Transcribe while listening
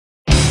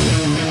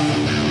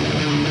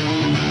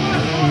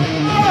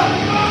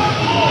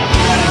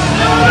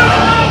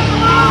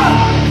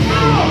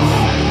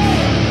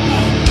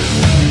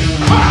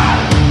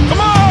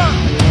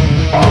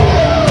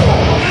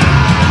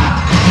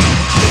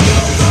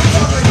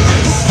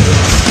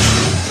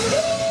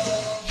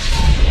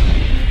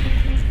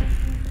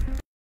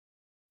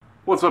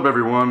What's up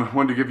everyone?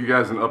 Wanted to give you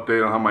guys an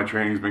update on how my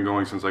training's been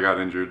going since I got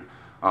injured.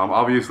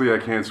 Obviously I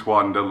can't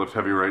squat and deadlift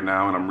heavy right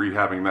now, and I'm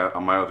rehabbing that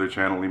on my other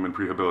channel, Leeman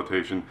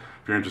Rehabilitation.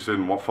 If you're interested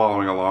in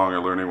following along or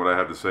learning what I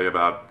have to say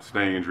about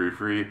staying injury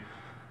free,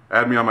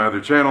 add me on my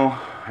other channel.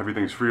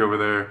 Everything's free over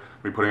there.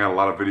 I'll be putting out a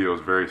lot of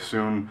videos very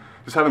soon.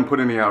 Just haven't put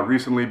any out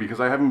recently because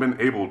I haven't been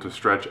able to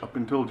stretch up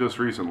until just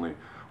recently,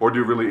 or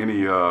do really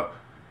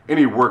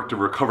any work to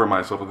recover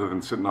myself other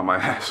than sitting on my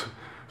ass.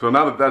 So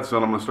now that that's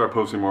done, I'm going to start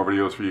posting more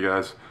videos for you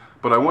guys.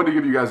 But I wanted to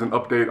give you guys an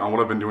update on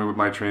what I've been doing with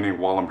my training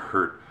while I'm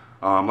hurt.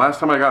 Last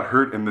time I got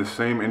hurt in this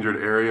same injured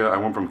area, I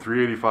went from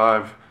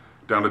 385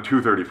 down to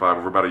 235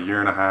 over about a year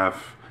and a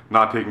half,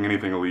 not taking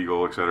anything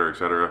illegal, etc.,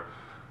 etc.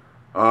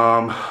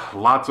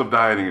 Lots of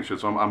dieting and shit,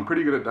 so I'm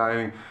pretty good at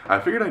dieting. I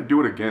figured I'd do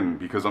it again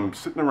because I'm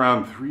sitting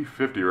around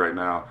 350 right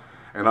now,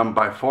 and I'm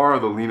by far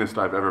the leanest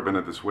I've ever been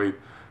at this weight.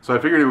 So I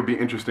figured it would be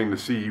interesting to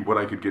see what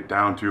I could get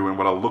down to and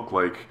what I'll look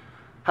like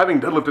having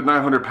deadlifted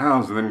 900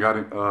 pounds and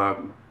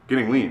then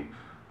getting lean.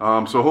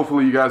 So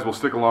hopefully you guys will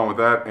stick along with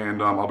that,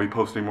 and I'll be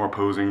posting more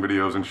posing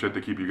videos and shit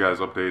to keep you guys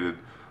updated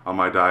on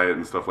my diet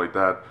and stuff like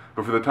that.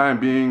 But for the time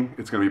being,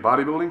 it's going to be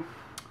bodybuilding.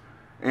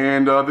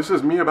 And this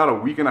is me about a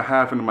week and a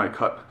half into my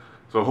cut.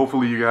 So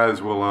hopefully you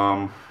guys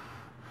will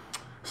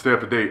stay up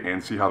to date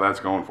and see how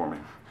that's going for me.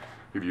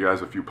 Give you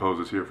guys a few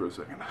poses here for a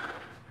second.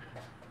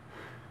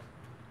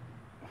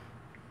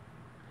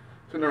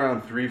 Sitting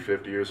around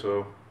 350 or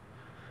so.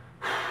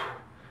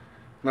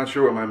 Not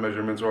sure what my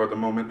measurements are at the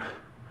moment.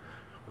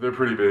 They're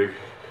pretty big.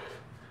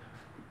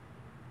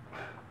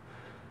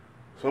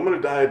 So I'm going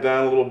to diet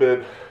down a little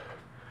bit,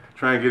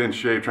 try and get in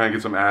shape, try and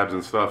get some abs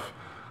and stuff.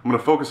 I'm going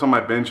to focus on my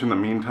bench in the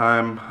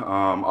meantime.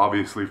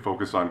 Obviously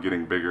focus on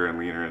getting bigger and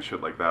leaner and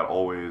shit like that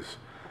always.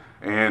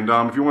 And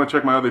if you want to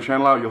check my other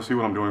channel out, you'll see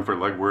what I'm doing for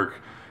leg work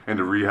and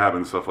to rehab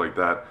and stuff like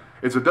that.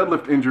 It's a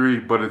deadlift injury,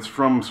 but it's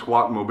from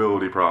squat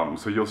mobility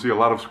problems. So you'll see a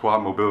lot of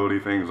squat mobility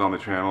things on the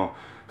channel.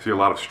 See a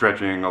lot of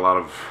stretching, a lot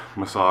of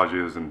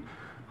massages and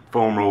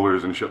foam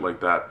rollers and shit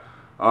like that.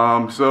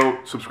 So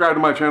subscribe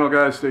to my channel,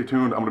 guys. Stay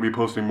tuned. I'm going to be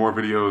posting more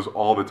videos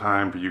all the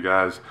time for you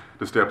guys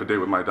to stay up to date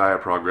with my diet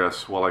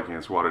progress while I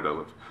can't squat or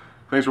deadlift.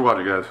 Thanks for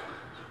watching, guys.